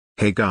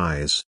Hey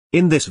guys,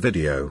 in this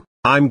video,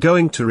 I'm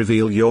going to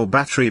reveal your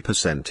battery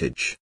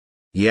percentage.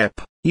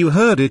 Yep, you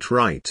heard it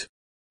right.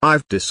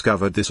 I've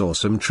discovered this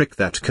awesome trick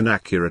that can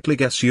accurately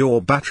guess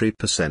your battery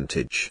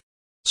percentage.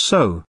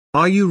 So,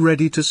 are you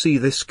ready to see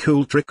this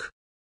cool trick?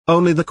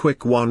 Only the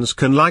quick ones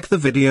can like the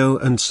video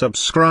and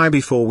subscribe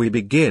before we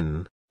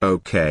begin,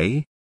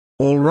 okay?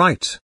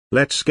 Alright,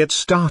 let's get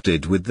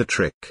started with the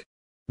trick.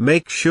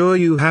 Make sure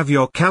you have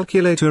your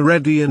calculator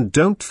ready and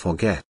don't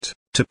forget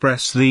to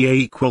press the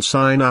equal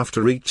sign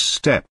after each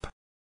step.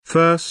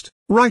 First,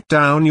 write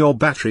down your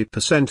battery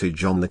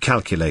percentage on the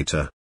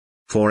calculator.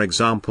 For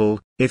example,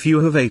 if you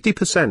have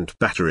 80%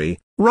 battery,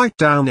 write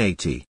down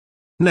 80.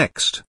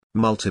 Next,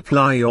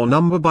 multiply your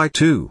number by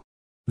 2.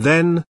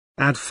 Then,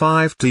 add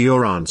 5 to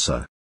your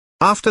answer.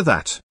 After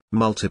that,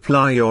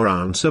 multiply your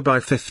answer by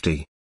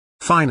 50.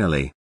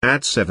 Finally,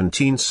 add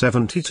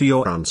 1770 to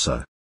your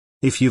answer.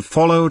 If you've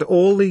followed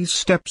all these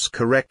steps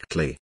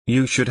correctly,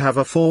 you should have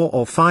a 4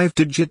 or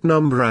 5-digit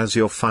number as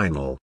your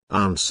final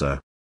answer.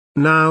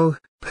 Now,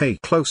 pay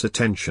close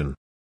attention.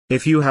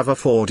 If you have a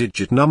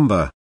 4-digit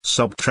number,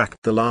 subtract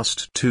the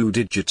last 2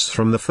 digits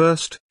from the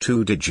first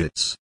 2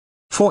 digits.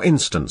 For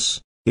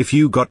instance, if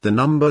you got the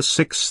number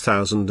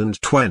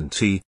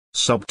 6020,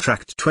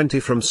 subtract 20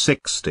 from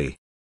 60.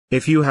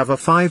 If you have a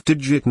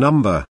 5-digit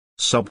number,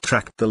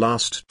 subtract the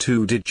last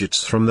 2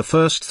 digits from the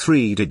first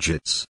 3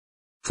 digits.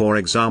 For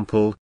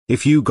example,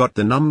 if you got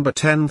the number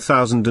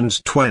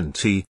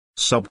 10,020,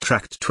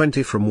 subtract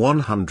 20 from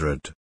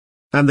 100.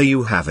 And there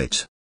you have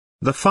it.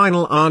 The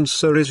final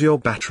answer is your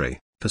battery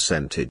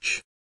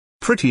percentage.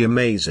 Pretty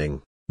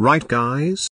amazing, right guys?